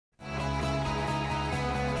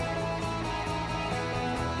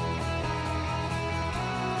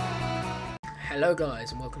Hello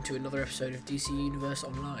guys, and welcome to another episode of DC Universe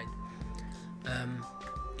Online.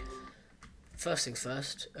 First things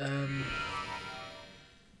first,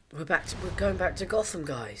 we're going back to Gotham,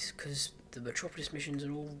 guys, because the Metropolis missions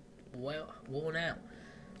are all worn out.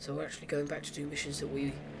 So we're actually going back to do missions that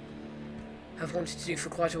we have wanted to do for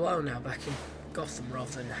quite a while now, back in Gotham,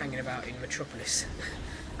 rather than hanging about in Metropolis,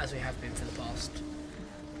 as we have been for the past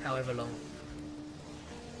however long.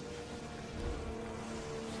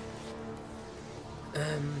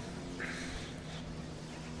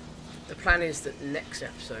 The plan is that the next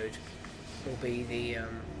episode will be the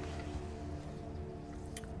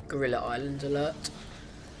Gorilla Island alert,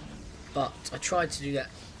 but I tried to do that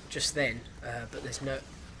just then, but there's no.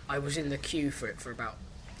 I was in the queue for it for about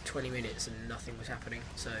 20 minutes and nothing was happening,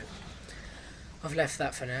 so I've left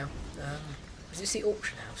that for now. Is this the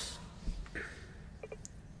auction house?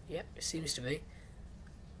 Yep, it seems to be.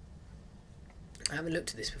 I haven't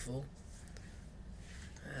looked at this before.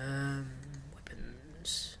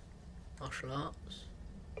 Weapons, martial arts.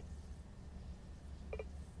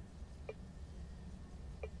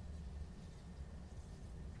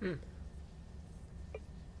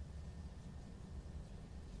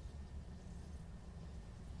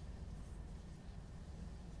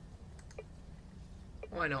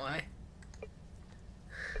 Why not, eh?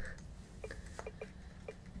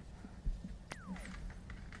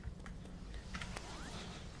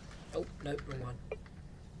 Oh, no, wrong one.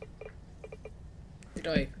 Did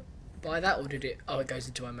I buy that, or did it? Oh, it goes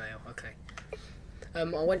into my mail. Okay. I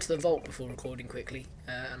went to the vault before recording quickly,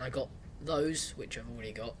 and I got those, which I've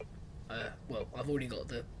already got. Well, I've already got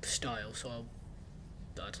the style, so I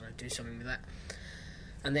don't know, do something with that.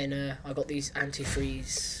 And then I got these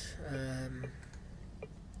antifreeze.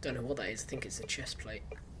 Don't know what that is. I think it's a chest plate.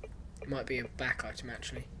 It might be a back item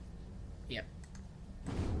actually. Yep.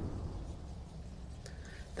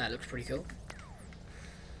 That looks pretty cool.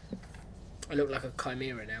 I look like a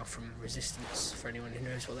chimera now from Resistance, for anyone who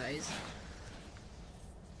knows what that is.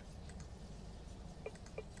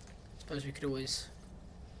 Suppose we could always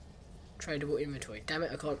tradable inventory. Damn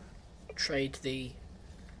it, I can't trade the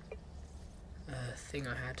thing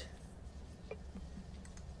I had.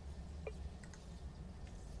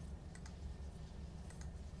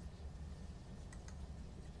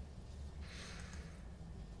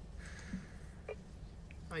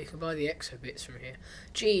 Oh, you can buy the exo bits from here.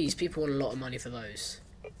 Jeez, people want a lot of money for those.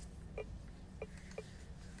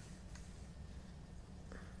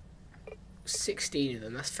 $16 of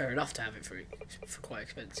them, that's fair enough to have it for quite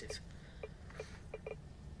expensive.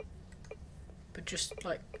 But just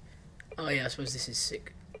like, oh yeah, I suppose this is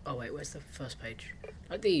sick. Oh wait, where's the first page?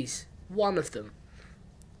 Like these, one of them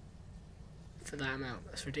for that amount,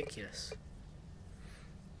 that's ridiculous.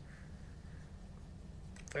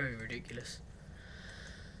 Very ridiculous.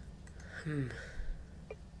 And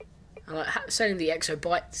like selling the exo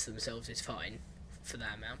bites themselves is fine for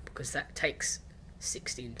that amount, because that takes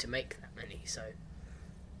 16 to make that many, so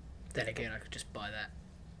then again I could just buy that.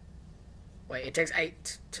 Wait, it takes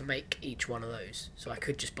 8 to make each one of those, so I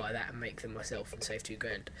could just buy that and make them myself and save £2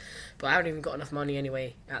 grand. But I haven't even got enough money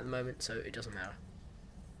anyway at the moment, so it doesn't matter.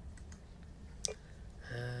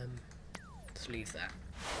 Let's leave that.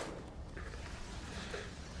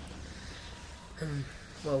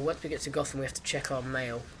 Well, once we get to Gotham, we have to check our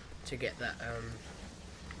mail to get that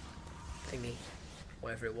thingy,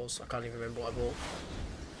 whatever it was. I can't even remember what I bought.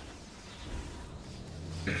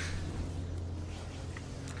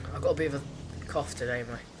 I've got a bit of a cough today.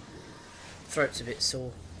 My throat's a bit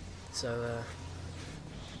sore, so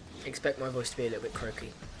expect my voice to be a little bit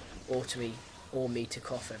croaky, or me to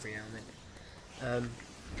cough every now and then.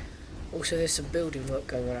 Also, there's some building work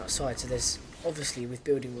going on outside, so there's obviously with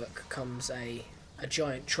building work comes a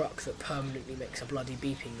giant truck that permanently makes a bloody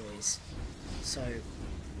beeping noise. So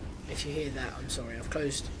if you hear that, I'm sorry. I've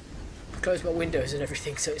closed my windows and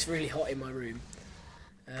everything, so it's really hot in my room.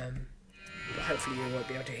 But hopefully you won't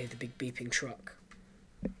be able to hear the big beeping truck.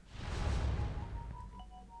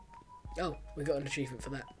 Oh, we got an achievement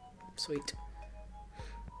for that. Sweet.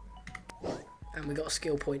 And we got a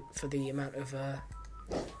skill point for the amount of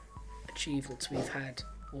achievements we've had,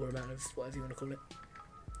 or amount of whatever you want to call it.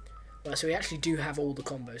 Right, so we actually do have all the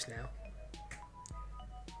combos now.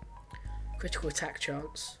 Critical attack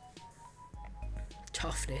chance.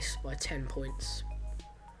 Toughness by 10 points.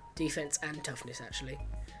 Defense and toughness, actually.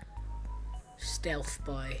 Stealth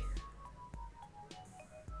by...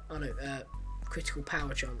 oh no, critical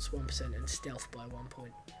power chance 1% and stealth by 1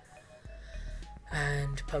 point.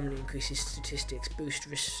 And permanently increases statistics. Boost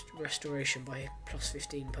restoration by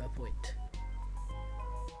 +15 per point.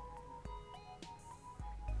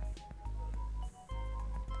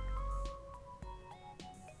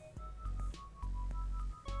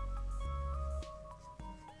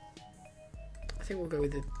 think we'll go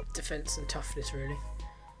with the defense and toughness, really.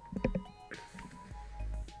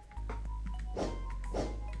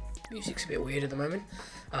 Music's a bit weird at the moment.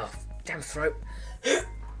 Oh, damn throat.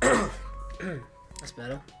 That's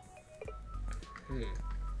better.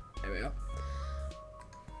 There we are.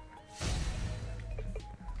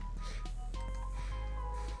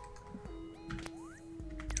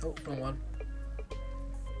 Oh, wrong one.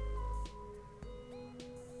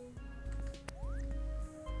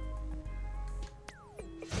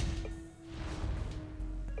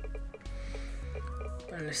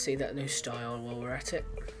 And let's see that new style while we're at it.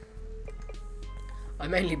 I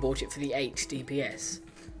mainly bought it for the 8 DPS.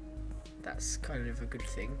 That's kind of a good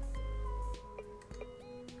thing.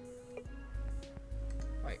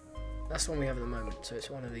 Right, that's the one we have at the moment, so it's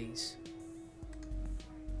one of these.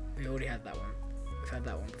 We already had that one. We've had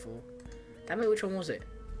that one before. Damn it, which one was it?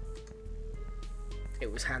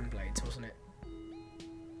 It was hand blades, wasn't it?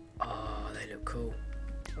 Oh, they look cool.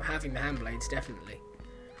 Well, having the hand blades, definitely.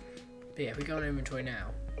 But yeah, if we go on inventory now,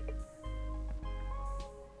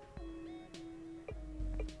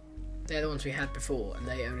 they're the ones we had before, and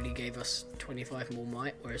they only gave us 25 more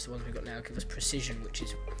might, whereas the ones we've got now give us precision, which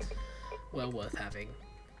is well worth having,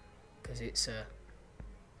 because it's an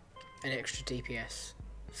extra DPS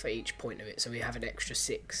for each point of it, so we have an extra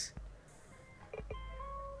 6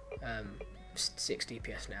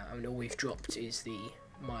 DPS now. I mean, all we've dropped is the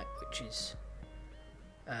might, which is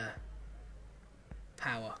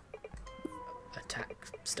power attack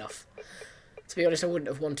stuff. To be honest, I wouldn't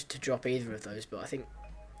have wanted to drop either of those, but I think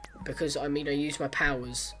because I use my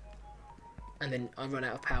powers and then I run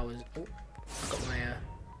out of powers. Oh, I've got my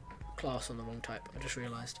class on the wrong type, I just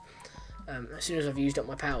realised. As soon as I've used up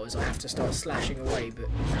my powers, I have to start slashing away, but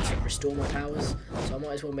to restore my powers, so I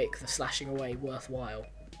might as well make the slashing away worthwhile.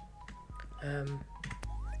 Right,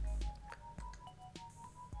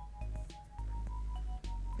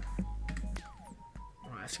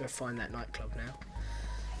 I have to go find that nightclub now.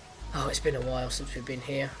 Oh, it's been a while since we've been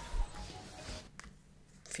here.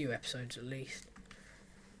 A few episodes at least.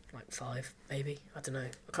 Like 5, maybe? I don't know.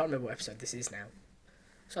 I can't remember what episode this is now.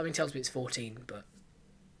 Something tells me it's 14, but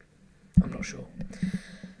I'm not sure.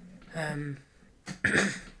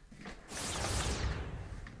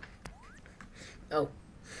 Oh.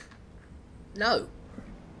 No.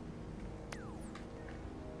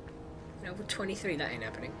 Level 23, that ain't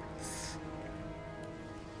happening.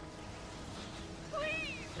 I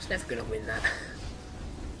was never gonna win that.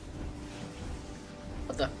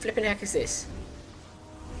 What the flipping heck is this?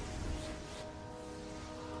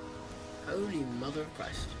 Holy mother of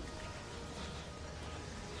Christ.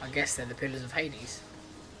 I guess they're the pillars of Hades.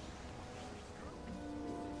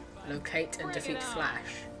 Locate and defeat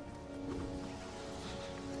Flash.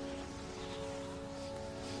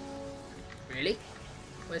 Really?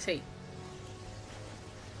 Where's he?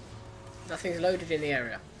 Nothing's loaded in the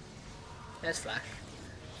area. There's Flash.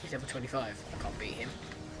 He's level 25. I can't beat him.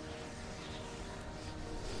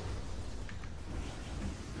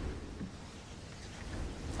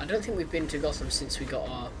 I don't think we've been to Gotham since we got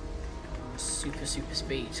our super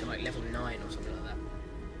speed to like level 9 or something like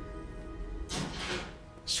that.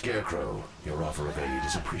 Scarecrow, your offer of aid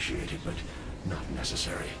is appreciated, but not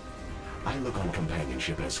necessary. I look on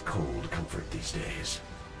companionship as cold comfort these days.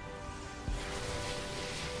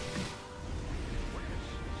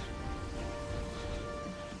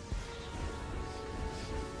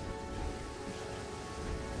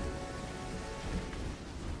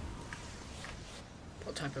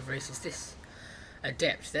 What type of race is this?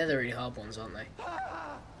 Adept. They're the really hard ones, aren't they?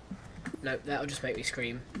 Nope, that'll just make me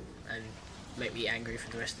scream and make me angry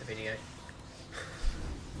for the rest of the video.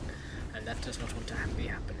 And that does not want to be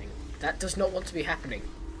happening. That does not want to be happening.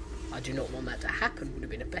 I do not want that to happen, would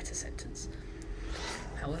have been a better sentence.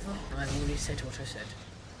 However, I've already said what I said.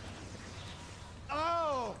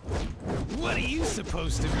 Oh! What are you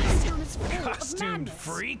supposed to be? Costumed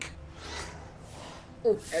freak?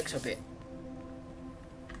 Oh, exobit.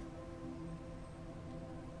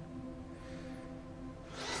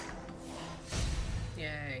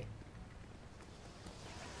 Yay.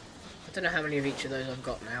 I don't know how many of each of those I've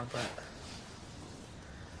got now, but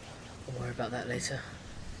we'll worry about that later.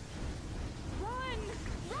 Run!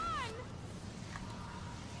 Run!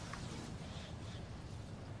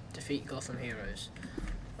 Defeat Gotham heroes.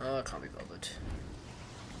 Oh, I can't be bothered.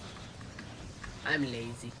 I'm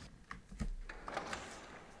lazy.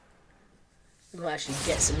 We'll actually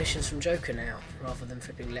get some missions from Joker now, rather than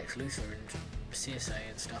flipping Lex Luthor and CSA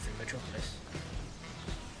and stuff in Metropolis.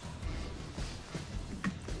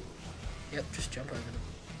 Yep, just jump over them.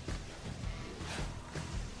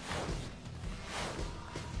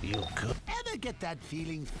 You could. ever get that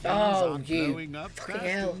feeling things Oh, aren't you blowing up fucking fast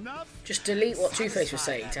hell! enough? Just delete what Two-Face was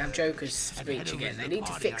Satisfy saying to that have urge Joker's and head speech over again. to They the need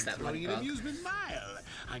to party fix I'm that bloody throwing an bug. amusement mile.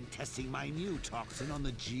 I'm testing my new toxin on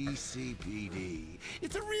the GCPD.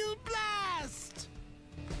 It's a real blast.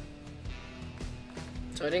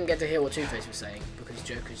 So I didn't get to hear what Two-Face was saying because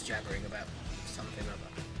Joker's jabbering about something or other.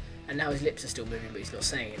 And now his lips are still moving, but he's not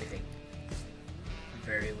saying anything.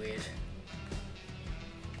 Very weird.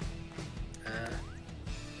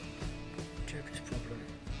 Joker's problem.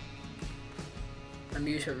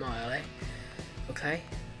 Amusement mile, eh? Okay.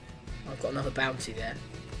 I've got another bounty there.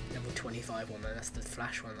 Level 25 one there. That's the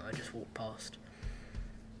flash one that I just walked past.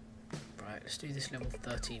 Right, let's do this level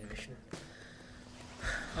 13 mission.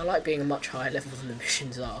 I like being a much higher level than the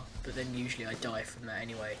missions are, but then usually I die from that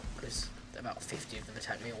anyway, because about 50 of them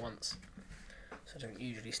attack me at once. So I don't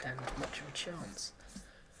usually stand much of a chance.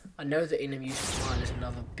 I know that in Amusement Mile there's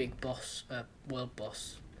another big boss, world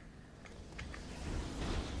boss.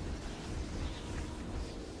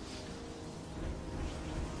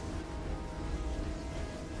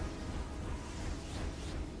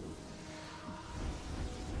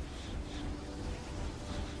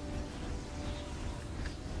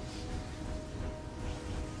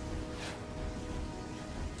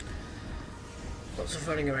 Lots of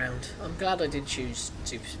running around. I'm glad I did choose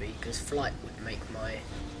super speed because flight would make my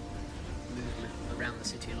movement around the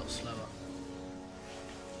city a lot slower.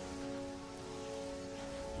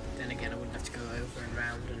 Then again, I wouldn't have to go over and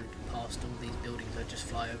round and past all these buildings. I'd just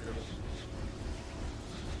fly over them all.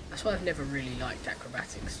 That's why I've never really liked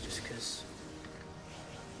acrobatics, just because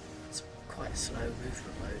it's quite a slow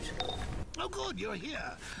movement mode. Oh, good, you're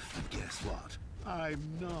here. And guess what? I'm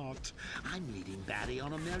not. I'm leading Barry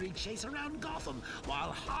on a merry chase around Gotham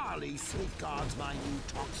while Harley safeguards my new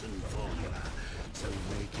toxin formula. So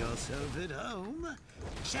make yourself at home.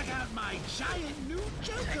 Check out my giant new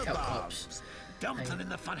Joker bombs. Cops. Dump them in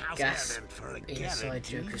the funhouse Gas air vent for a inside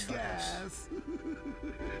guaranteed Joker's funhouse. gas.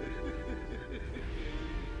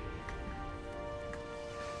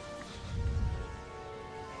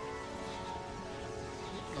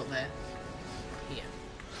 Not there. Here.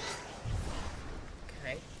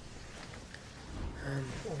 Okay.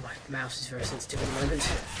 Oh, my mouse is very sensitive at the moment.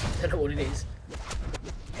 Don't know what it is.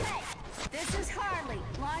 Hey, this is Harley,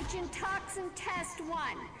 launching Toxin Test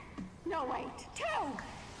 1. No, wait, 2!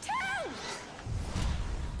 2!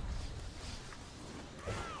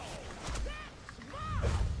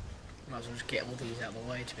 Might as well just get all these out of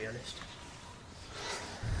the way, to be honest.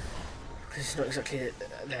 Because it's not exactly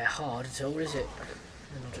that they're hard at all, is it?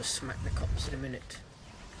 And I'll just smack the cops in a minute.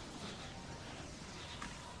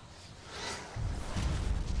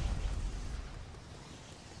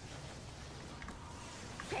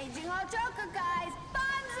 Paging all Joker guys,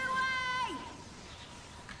 bombs away!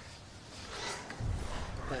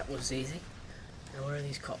 That was easy. Now where are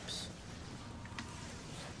these cops?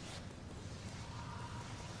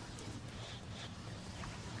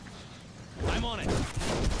 I'm on it.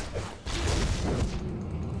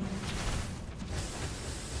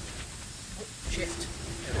 Shift.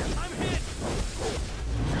 I'm hit.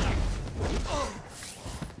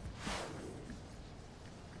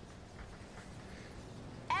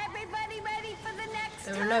 Everybody ready for the next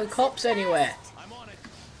There are no Toxin cops test? anywhere. I'm on it.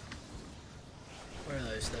 Where are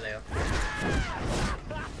those? There they are.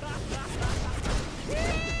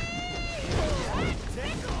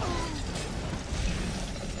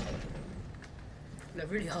 They're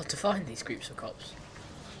really hard to find, these groups of cops.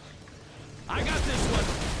 I got this one.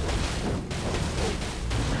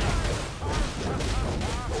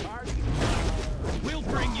 We'll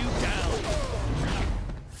bring you down.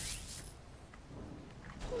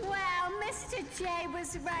 Wow, Mr. J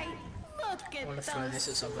was right. Look at wanna throw those this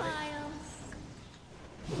at somebody. smiles.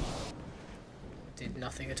 Did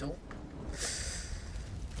nothing at all.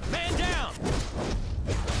 Man down.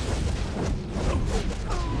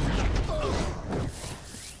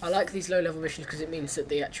 I like these low-level missions because it means that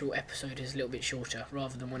the actual episode is a little bit shorter,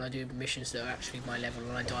 rather than when I do missions that are actually my level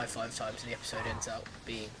and I die 5 times and the episode ends up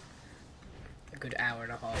being a good hour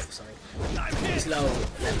and a half or something. These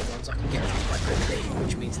low-level ones I can get through quite quickly,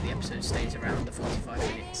 which means that the episode stays around the 45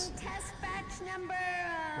 minutes. Test batch number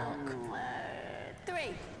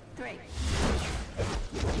 3. 3.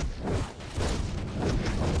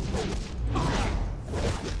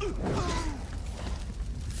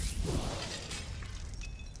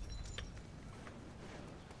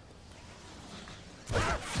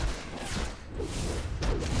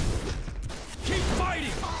 Keep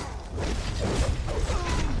fighting.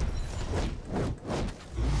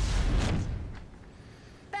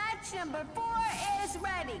 Batch number 4 is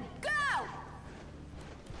ready. Go!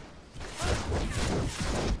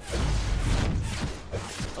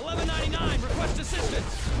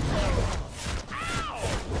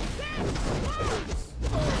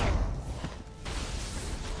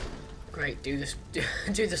 Great, do this.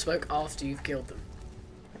 Do the smoke after you've killed them.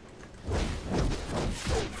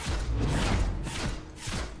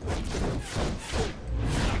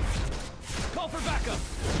 Call for backup.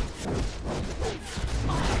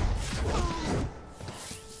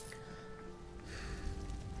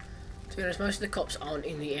 To be honest, most of the cops aren't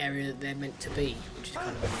in the area that they're meant to be, which is kind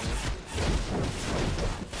of annoying.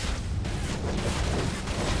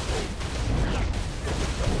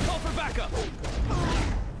 Call for backup.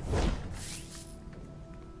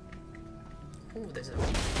 Oh, there's a...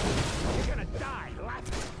 You're gonna die, lad.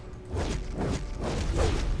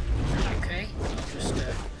 Okay, I'll just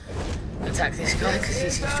attack this guy because he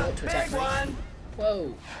seems to want to attack me.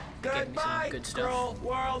 Whoa, getting me some good stuff.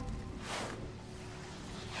 World.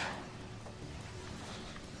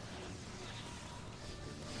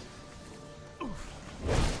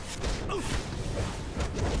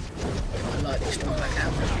 I like this to come back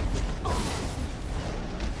out.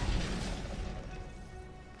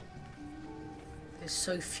 There's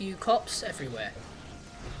so few cops everywhere.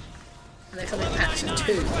 And they come in packs of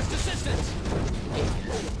 2. Request assistance.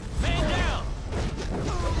 Ridiculous. Man down.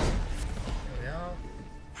 There we are.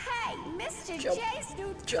 Hey, Mr. Jump. J's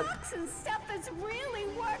new Jump. toxin stuff is really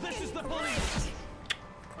working. This is the great. police.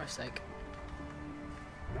 For Christ's sake.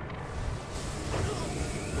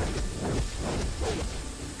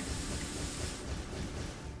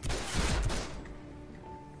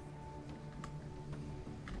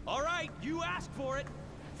 All right, you asked for it.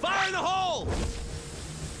 Fire in the hole.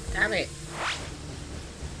 Damn it.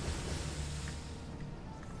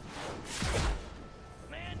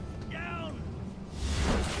 Man down. So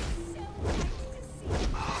nice to see you.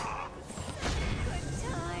 Such a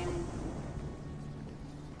good time.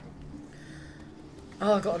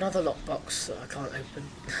 Oh, I got another lockbox that I can't open.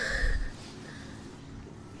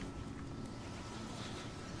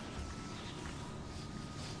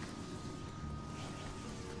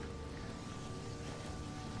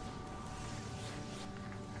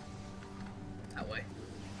 That way.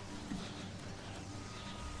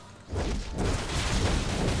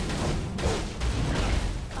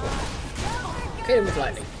 Hit him with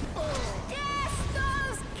lightning. Dash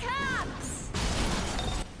those cops!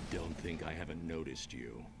 Don't think I haven't noticed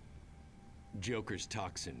you. Joker's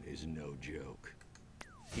toxin is no joke.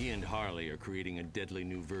 He and Harley are creating a deadly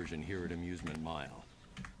new version here at Amusement Mile.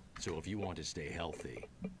 So if you want to stay healthy,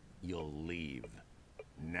 you'll leave.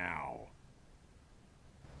 Now.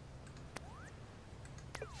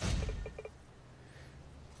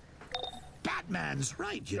 Batman's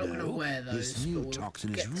right, you Not gonna know. wear those, This new but we'll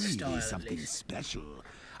toxin get is the style really at something least. special.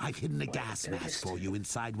 I've hidden a gas go mask just- for you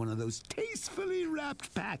inside one of those tastefully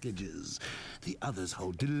wrapped packages. The others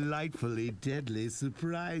hold delightfully deadly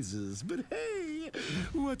surprises. But hey,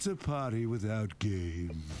 what's a party without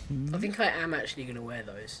game? I think I am actually going to wear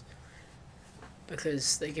those.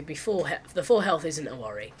 Because they give me 4 health. The 4 health isn't a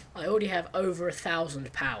worry. I already have over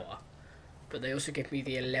 1,000 power. But they also give me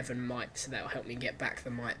the 11 might, so that will help me get back the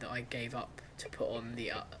might that I gave up to put on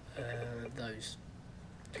the those.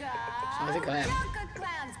 Go! So I think I am Joker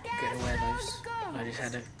clowns, going to wear those. gas I just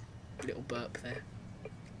had a little burp there.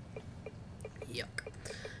 Yuck.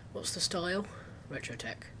 What's the style? Retro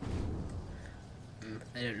tech.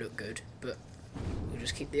 They don't look good, but we'll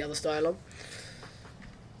just keep the other style on.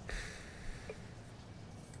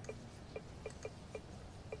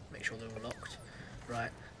 Make sure they're all locked. Right.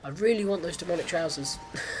 I really want those demonic trousers.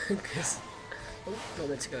 Because... Oh, not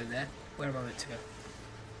meant to go in there. Where am I meant to go?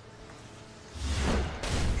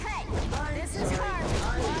 Hey, this is Harley.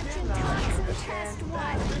 Launching toxin test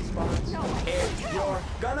 1. No, If you're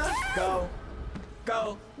gonna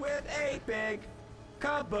go with a big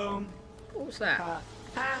kaboom. What was that? Ha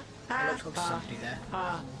I ha looked onto somebody there.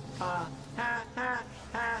 ha ha ha ha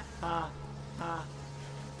ha ha ha.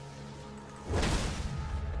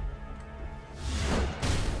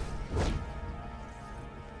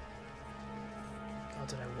 I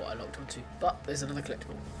don't know what I locked onto, but there's another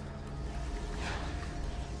collectible.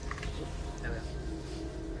 Oh, there we are.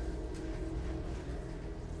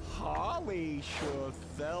 Harley sure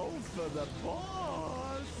fell for the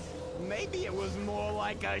boss. Maybe it was more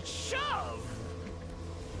like a shove.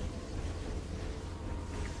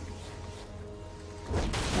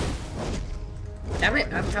 Damn it,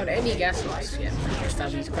 I haven't found any gas masks yet. I just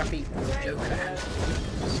found these crappy Joker hands.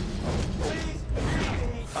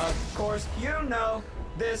 Of course, you know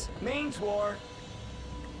this means war.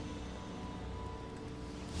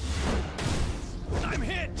 I'm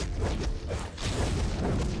hit.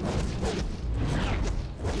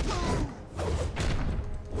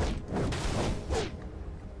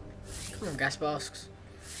 Come on, gas masks.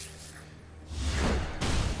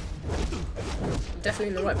 I'm definitely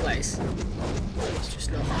in the right place. It's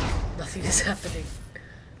just not. Nothing is happening.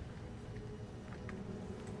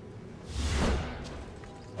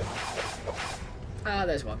 Ah,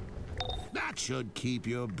 there's one. That should keep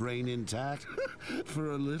your brain intact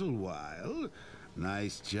for a little while.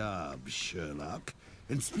 Nice job, Sherlock.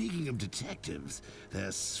 And speaking of detectives,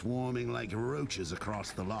 they're swarming like roaches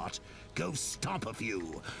across the lot. Go stomp a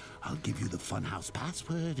few. I'll give you the funhouse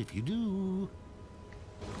password if you do.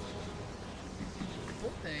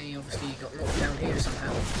 Oh, they obviously got knocked down here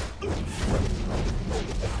somehow.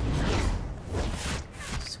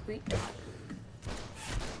 Sweet.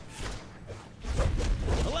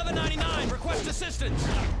 1199, request assistance.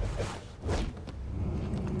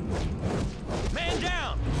 Man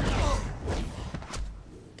down.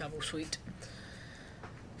 Double sweet.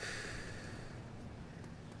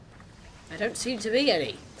 There don't seem to be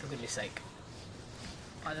any, for goodness sake.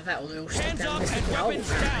 Either that or they all stuck Hands down up this and little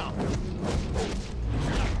weapons hole. down.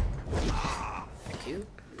 Thank you.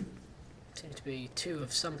 Seems to be two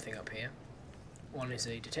of something up here. One is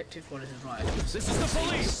a detective, one is a riot officer. This is the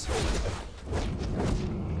police.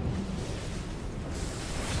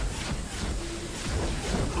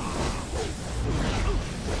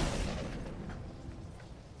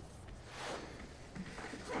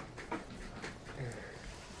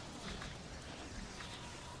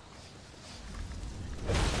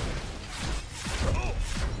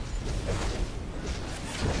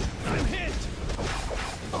 I'm hit.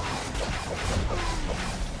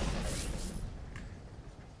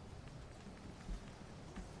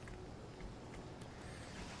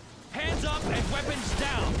 Hands up and weapons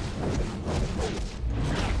down.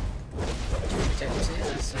 Two detectives here,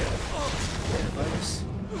 that's a bit of a bonus.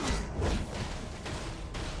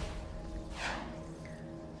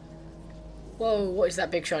 Whoa, what is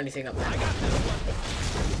that big shiny thing up there? I got this one.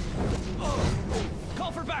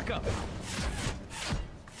 Call for backup.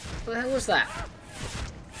 What the hell was that?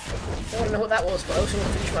 I don't know what that was, but I also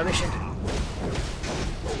want to finish my mission.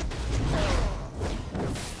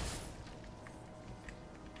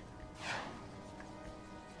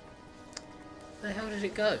 Where the hell did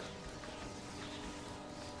it go?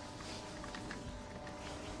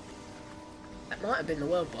 That might have been the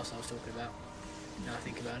world boss I was talking about. Now I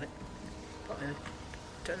think about it. But I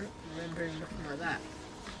don't remember him looking like that.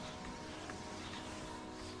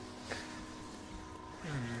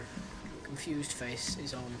 Confused face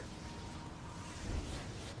is on.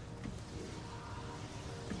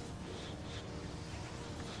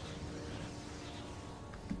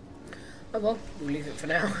 Oh well, we'll leave it for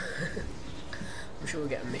now. I'm sure we'll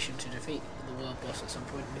get a mission to defeat the world boss at some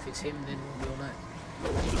point, and if it's him, then we'll know.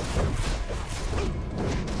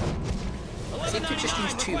 I think we just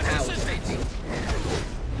use 2 powers, maybe.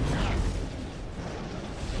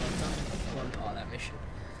 I've done one part of that mission.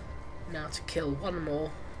 Now to kill one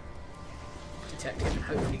more detective and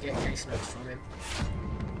hopefully get case notes from him.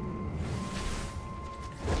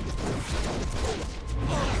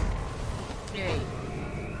 Yay.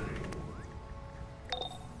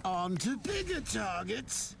 On to bigger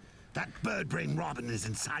targets. That bird-brain Robin is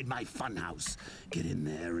inside my funhouse. Get in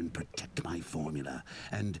there and protect my formula.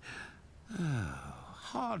 And,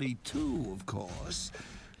 Harley too, of course.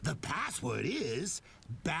 The password is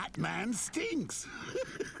Batman Stinks.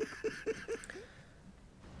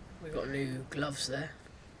 We've got new gloves there.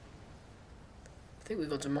 I think we've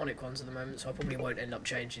got demonic ones at the moment, so I probably won't end up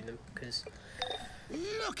changing them, because...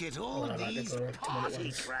 Look at all Well, I like these the demonic party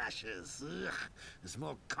ones. crashes. Ugh, there's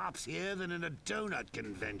more cops here than in a donut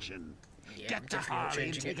convention. Yeah, I'm Get to definitely not Harley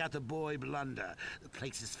and changing take it. out the boy Blunder. The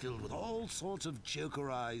place is filled with all sorts of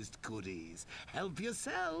jokerized goodies. Help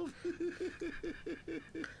yourself.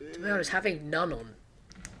 To be honest, having none on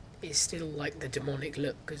is still like the demonic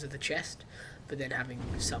look because of the chest, but then having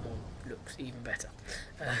some on looks even better.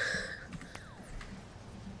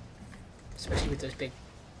 Especially with those big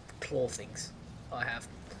claw things I have.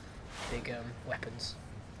 Big weapons.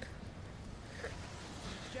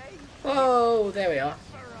 Oh, there we are.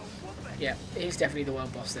 Yeah, he's definitely the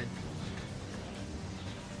world boss then.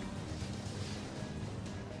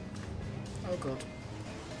 Oh god.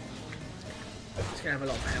 He's gonna have a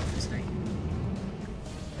lot of health, isn't he?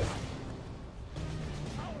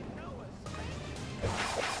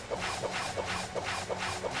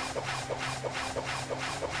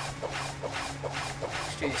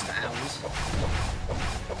 Let's do this for hours.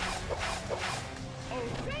 Oh,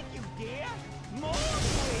 thank you, dear. More,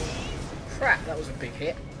 please. Crap, that was a big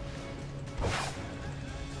hit.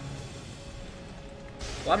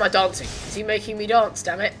 Why am I dancing? Is he making me dance,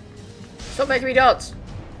 damn it? Stop making me dance!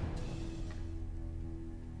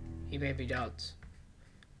 He made me dance.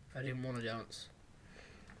 I didn't want to dance.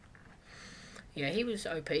 Yeah, he was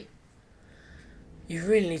OP. You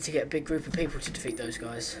really need to get a big group of people to defeat those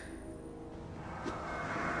guys.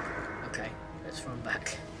 Okay, let's run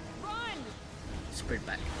back. Run! Sprint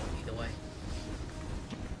back, either way.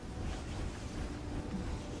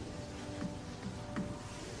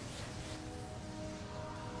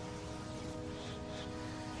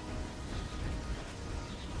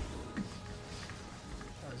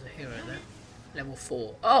 There's a hero there. Level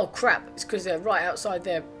 4. Oh crap! It's because they're right outside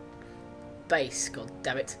their base. God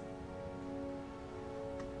damn it.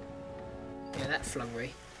 Yeah, that flungery.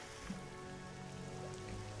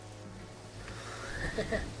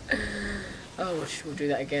 Oh, we'll do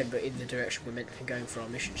that again, but in the direction we're meant to be going for our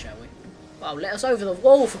mission, shall we? Wow, let us over the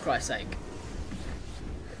wall, for Christ's sake.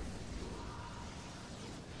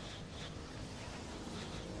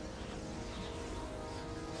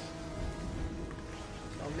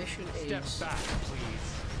 Our mission is Step back,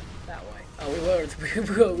 please. that way. Oh, we were in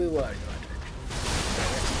the right direction.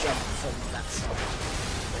 Let's jump from that side.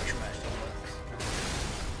 Make sure it actually works.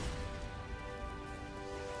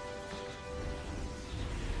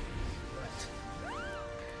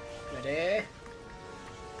 Right. Ready?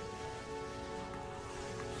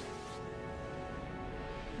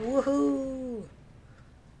 Woohoo!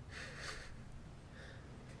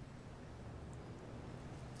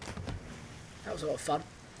 That was a lot of fun.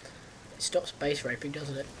 It stops base raping,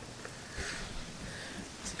 doesn't it?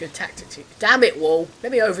 It's a good tactic to... Damn it, wall!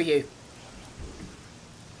 Let me over you!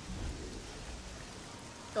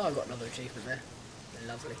 Oh, I've got another achievement there.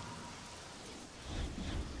 Lovely.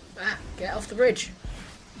 Ah, get off the bridge!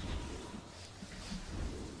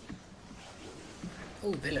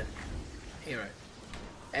 Oh, villain. Hero.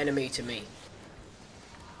 Enemy to me.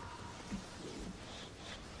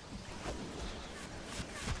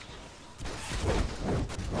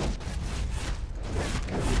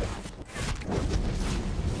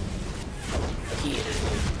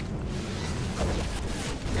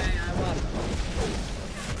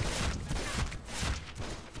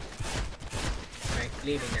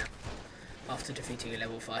 Leaving now after defeating a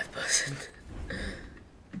level 5 person.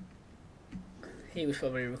 He was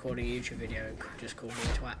probably recording a YouTube video and just called me a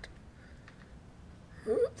twat.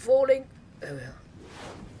 Ooh, falling. There we are.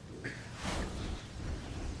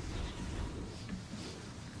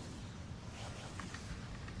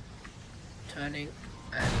 Turning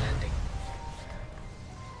and landing.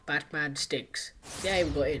 Batman stinks. Yeah, we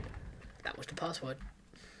got in. That was the password.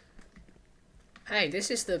 Hey,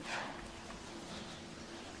 this is the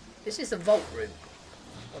vault room.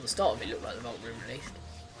 Well, the start of it looked like the vault room, at least.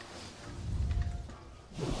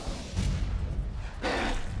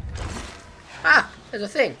 Ah! There's a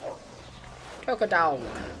thing! Crocodile!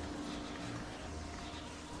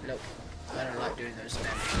 Nope. I don't like doing those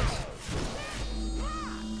spams.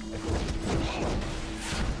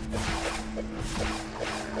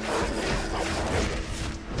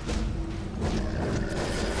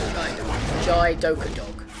 Die, Doka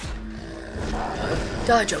Dog.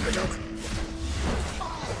 Die, Joker Dog.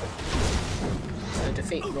 So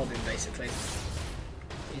defeat Robin basically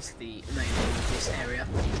is the main aim of this area.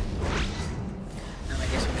 And I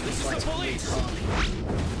guess we're going to be fighting with Harley to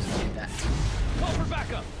do that. Call for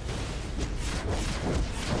backup.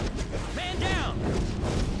 Man down.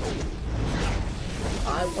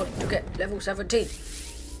 I want to get level 17.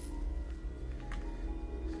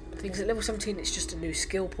 Things at level 17 it's just a new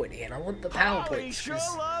skill point here and I want the power Holly points. sure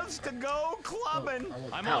loves to go clubbing. I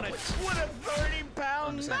want I'm power on it. points. With a 30-pound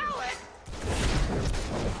Understandable. mallet.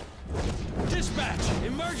 Dispatch.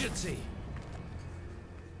 Emergency.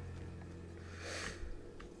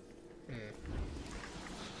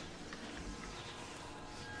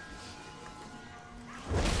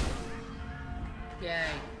 Yay,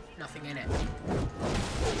 nothing in it.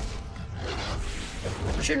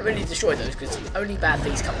 I shouldn't really destroy those because only bad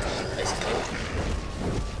things come from them, basically.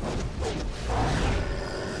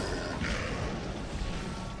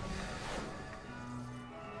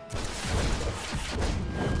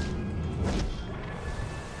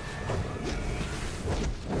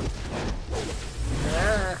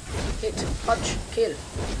 Ah, hit, punch, kill.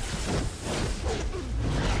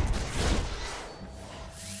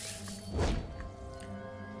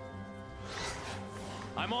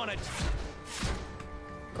 I'm on it.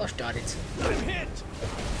 Gosh darn it. I'm hit.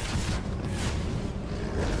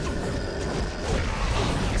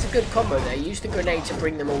 It's a good combo there. Use the grenade to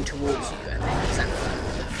bring them all towards you and then zap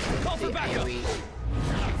them. Call for The backup. AoE.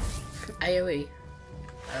 AoE?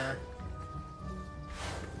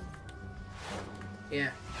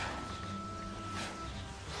 Yeah.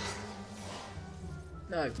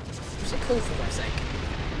 No. What's it called for my sake?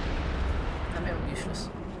 Damn it, I'm useless.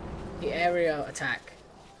 The area attack.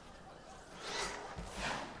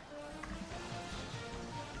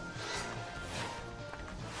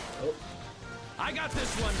 I got this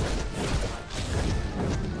one.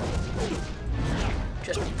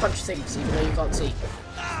 Just punch things even though you can't see.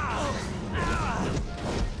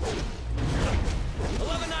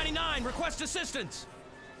 1199, request assistance.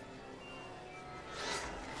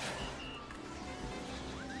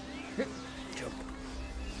 Jump.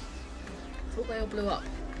 I thought they all blew up.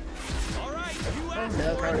 All right, you Oh asked no,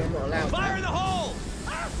 for apparently it. I'm not allowed Fire in that. the hole.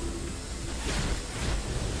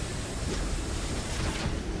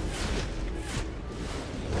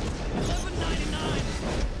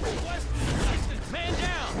 1199, request assistance. Man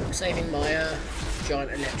down. I'm saving my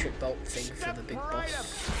giant electric bolt thing for the big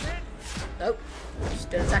boss. Nope.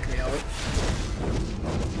 Still attacking me, are we?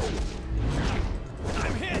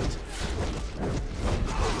 I'm hit.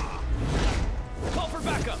 Call for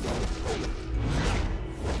backup.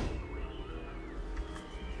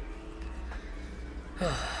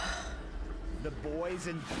 The boys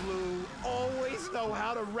in blue always know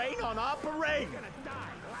how to rain on a parade.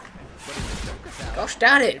 But in the Joker's house, Gosh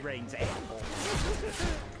darn it! it rains animals.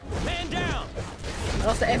 Man down. And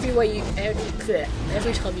after every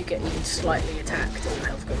time you get even slightly attacked and your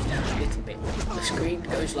health goes down a little bit, the screen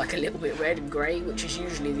goes like a little bit red and grey, which is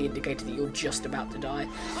usually the indicator that you're just about to die.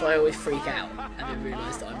 So I always freak out and then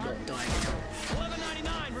realise that I'm not dying at all.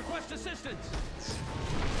 1199, request assistance.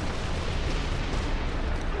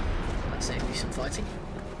 Might save me some fighting.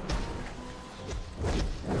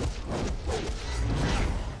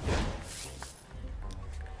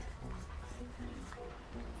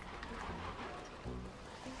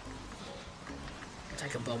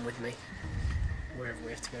 Take a bomb with me, wherever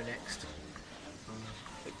we have to go next.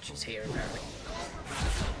 Which is here, apparently.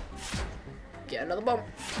 Get another bomb!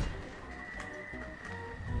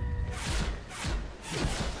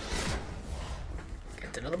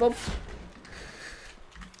 Get another bomb!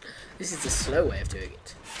 This is the slow way of doing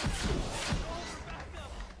it.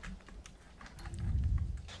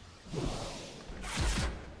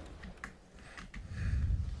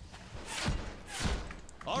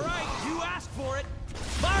 All right, you asked for it.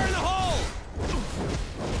 Fire in the hole.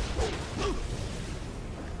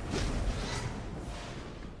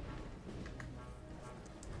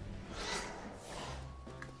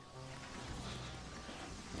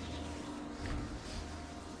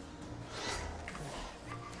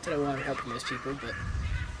 Don't know why I'm helping those people, but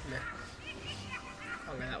no.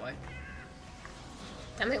 I'll go that way.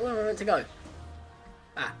 Damn it, where am I meant to go?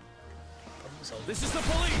 Ah. Problem solved. This is the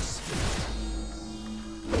police.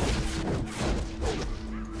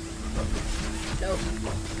 No.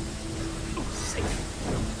 Safe.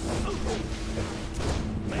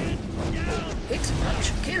 Man down. Hit,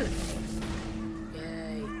 punch, kill.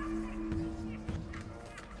 Yay.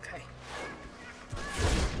 Okay.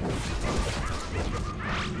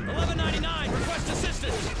 1199, request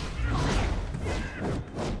assistance.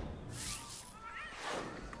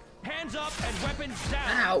 Hands up and weapons down.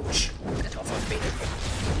 Ouch! Get off of me.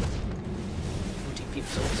 40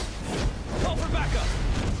 pixels. Call for backup.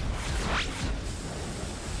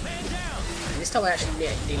 Man down. This time I actually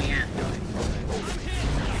nearly am dying. I'm hit.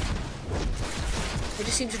 They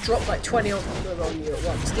just seem to drop like 20 on you at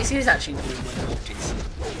once. This is actually the room where the vault is.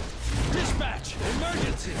 Dispatch,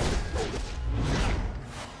 emergency.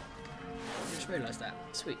 I just realised that.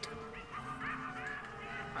 Sweet.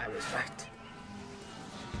 I was right.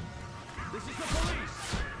 This is the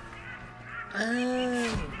police.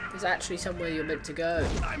 Oh, there's actually somewhere you're meant to go.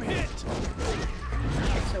 I'm hit.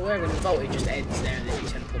 So wherever the vault, it just ends there and then you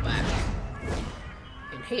teleport back.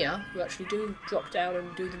 In here, you actually do drop down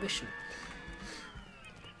and do the mission.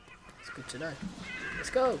 It's good to know. Let's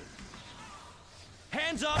go.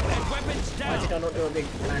 Hands up and weapons Why down. did I not do a big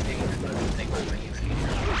landing explosion thing like I usually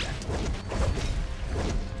do?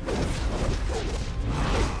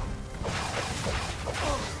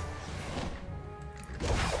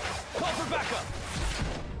 Call for backup.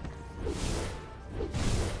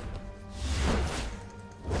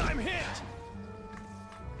 I'm hit.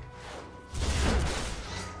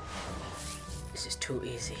 This is too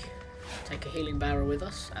easy. Take a healing barrel with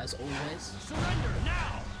us, as always. Surrender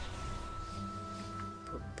now.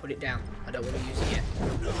 Put it down. I don't want to use it yet.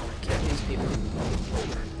 Kill these people.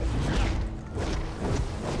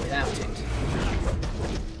 Without it.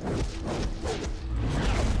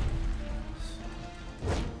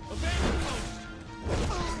 Abandon post.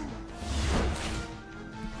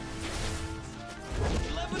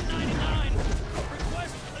 1199.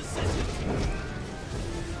 Request assistance.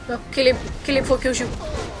 No, kill him. Kill him before he kills you.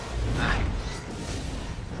 Ah.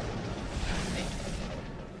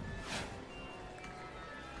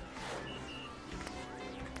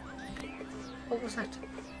 What was that?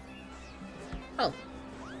 Oh.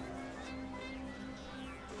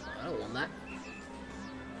 I don't want that.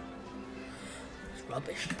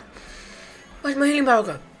 Rubbish. Where's my healing barrel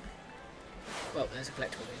go? Well, there's a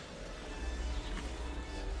collectible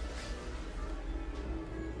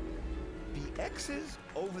here. The X's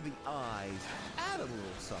over the I's add a little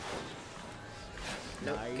something.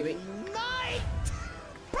 Nope, give me. Night!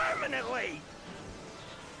 Permanently!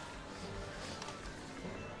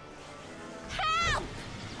 Help!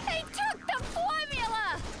 He took the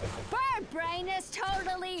formula! Bird Brain is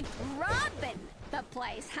totally robbing the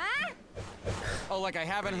place, huh? Oh, like I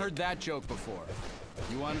haven't heard that joke before.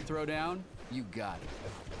 You want to throw down? You got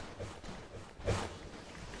it.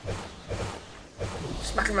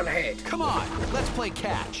 Smack him on the head. Come on, let's play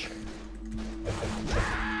catch.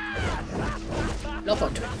 Lock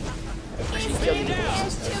onto him. Actually, kill me.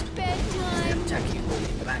 It's to bedtime. Attack you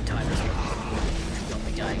in the bad time as well. Should not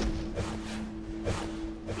be dying.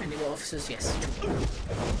 Any more officers? Yes.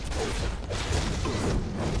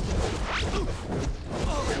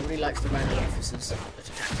 Nobody likes the random officers that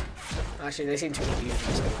attack. Actually, they seem to be using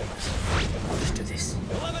this. I'll just do this.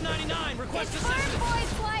 1199, request Did assistance. Bird Boy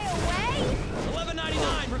fly away?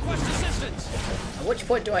 1199, request assistance. At which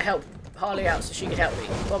point do I help Harley out so she can help me?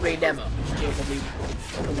 Probably never. She'll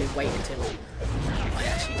probably wait until I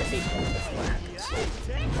actually defeat her before that happens.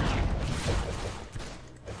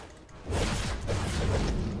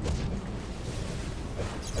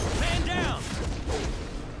 Man down.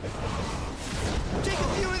 Take a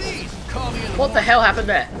few of these. Call me in the What the morning. hell happened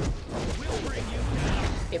there? We'll bring you down.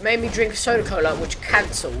 It made me drink soda cola, which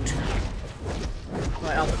cancelled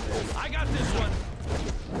my other move. I got this one.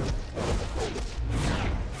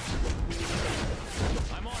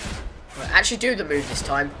 I'm on it. Right, actually do the move this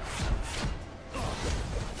time.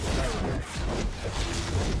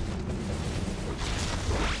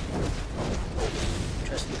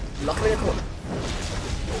 Just lock him in a corner.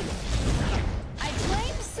 I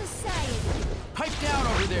blame society. Pipe down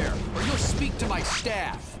over there, or you'll speak to my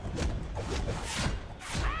staff.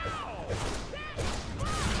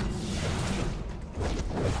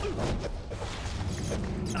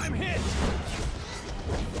 I'm hit.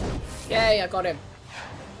 Yay, I got him.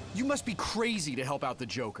 You must be crazy to help out the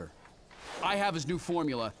Joker. I have his new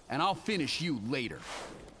formula, and I'll finish you later.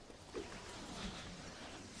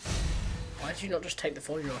 Why did you not just take the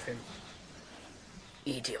formula off him?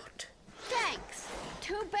 Idiot. Thanks.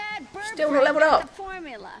 Too bad Bird Still not Brain leveled got up. the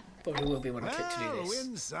formula. Probably will be when I click to do Well, this.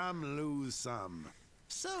 win some, lose some.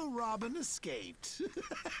 So Robin escaped.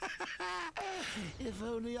 If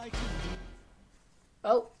only I could.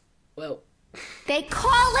 Oh, well. They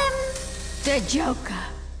call him the Joker.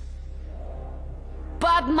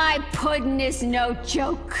 But my puddin' is no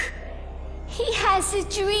joke. He has a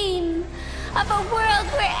dream of a world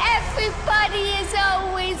where everybody is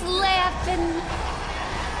always laughing.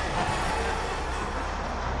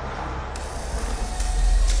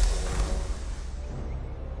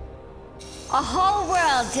 A whole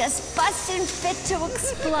world just busting fit to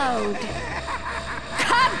explode.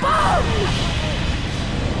 Kaboom!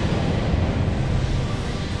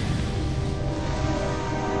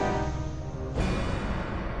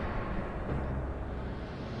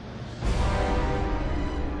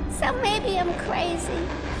 So maybe I'm crazy.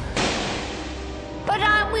 But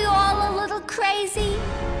aren't we all a little crazy?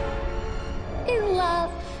 In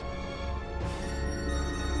love.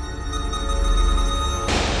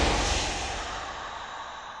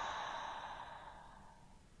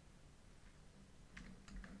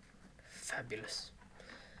 Fabulous.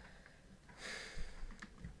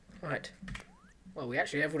 Right. Well, we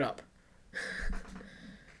actually leveled up.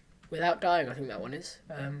 Without dying, I think that one is.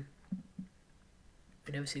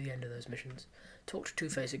 We never see the end of those missions. Talk to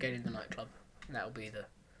Two-Face again in the nightclub. And that'll be the...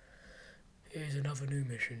 Here's another new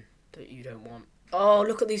mission that you don't want. Oh,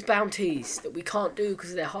 look at these bounties that we can't do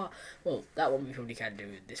because they're hard. Well, that one we probably can do,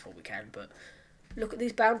 this one we can, but... Look at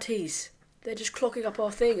these bounties. They're just clogging up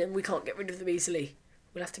our thing and we can't get rid of them easily.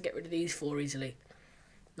 We'll have to get rid of these 4 easily.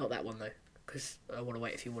 Not that one, though, because I want to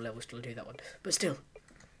wait a few more levels till I do that one. But still.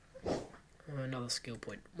 Another skill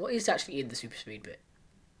point. What is actually in the super speed bit?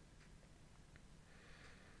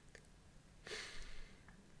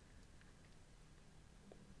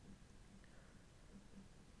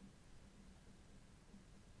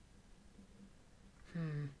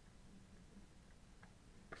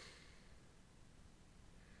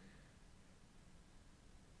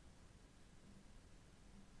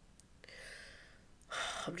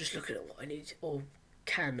 I'm just looking at what I need or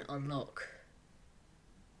can unlock.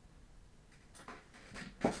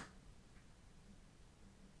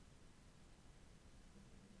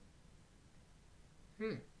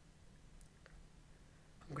 I'm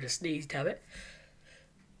gonna sneeze, damn it.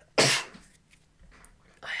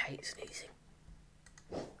 I hate sneezing.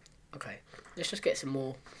 Okay, let's just get some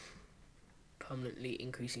more permanently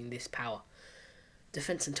increasing this power.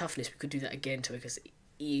 Defense and toughness, we could do that again to make us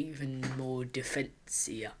even more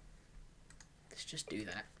defensier. Let's just do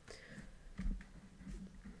that.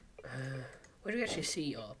 Where do we actually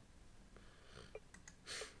see our...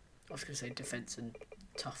 I was going to say defense and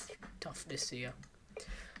toughness here.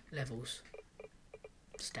 Levels.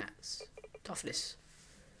 Stats. Toughness.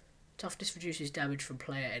 Toughness reduces damage from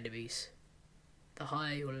player enemies. The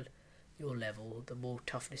higher your level, the more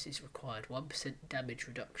toughness is required. 1% damage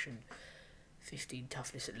reduction. 15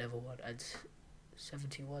 toughness at level 1 and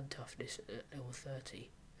 71 toughness at level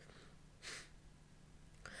 30.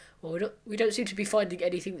 Well, we don't seem to be finding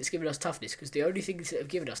anything that's given us toughness, because the only things that have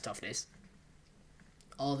given us toughness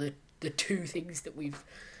are the two things that we've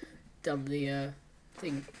done the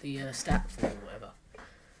stat for, or whatever.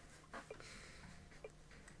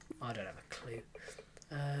 I don't have a clue.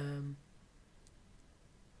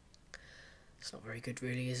 It's not very good,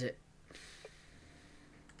 really, is it?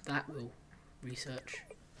 That will research.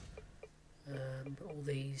 All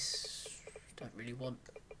these don't really want.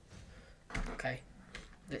 Okay,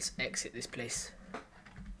 let's exit this place.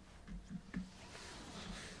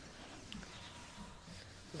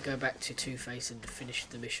 We'll go back to Two-Face and finish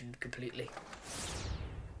the mission completely.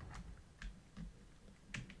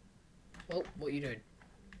 Well, what are you doing?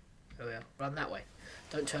 Oh yeah, run that way.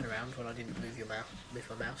 Don't turn around when I didn't move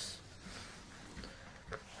my mouse.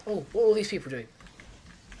 Oh, what are all these people doing?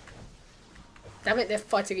 Damn it, they're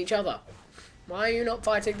fighting each other. Why are you not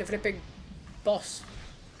fighting the flipping boss?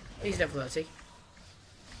 He's level 30.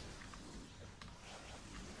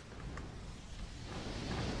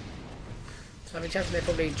 So I'm chances they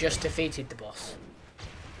probably just defeated the boss.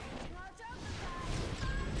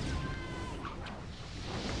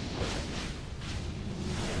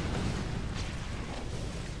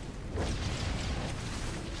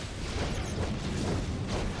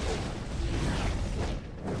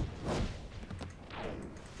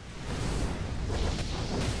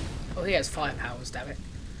 Oh, he has fire powers, damn it.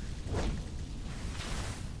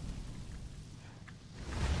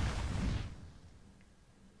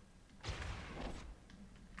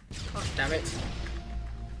 Gosh, damn it.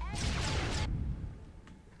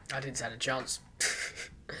 I didn't stand a chance.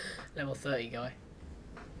 Level 30 guy.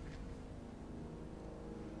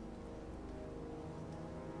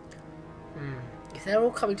 If they're all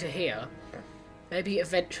coming to here, maybe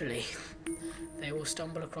eventually they will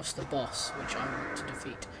stumble across the boss, which I want to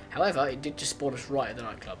defeat. However, it did just spawn us right in the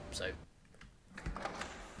nightclub, so it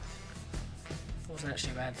wasn't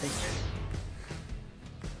actually a bad thing, really.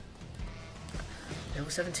 Level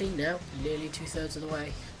 17 now, nearly 2/3 of the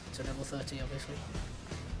way to level 30, obviously.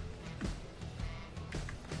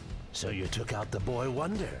 So you took out the boy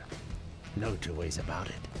wonder? No two ways about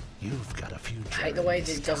it. You've got a future. I hate the way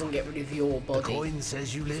that it doesn't get rid of your body. The coin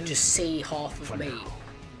says you live. Just see half of me, now.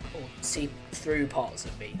 or see through parts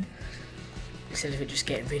of me, instead of it just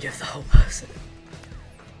getting rid of the whole person.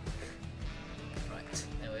 Right,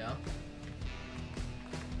 there we are.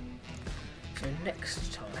 So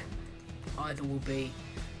next time, either will be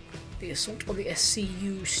the assault on the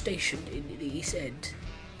SCU station in the East End,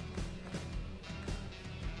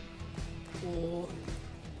 or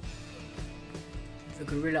the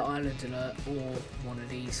Gorilla Island alert, or one of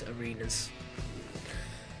these arenas.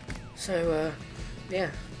 So, yeah.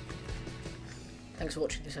 Thanks for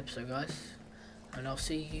watching this episode, guys, and I'll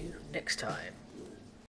see you next time.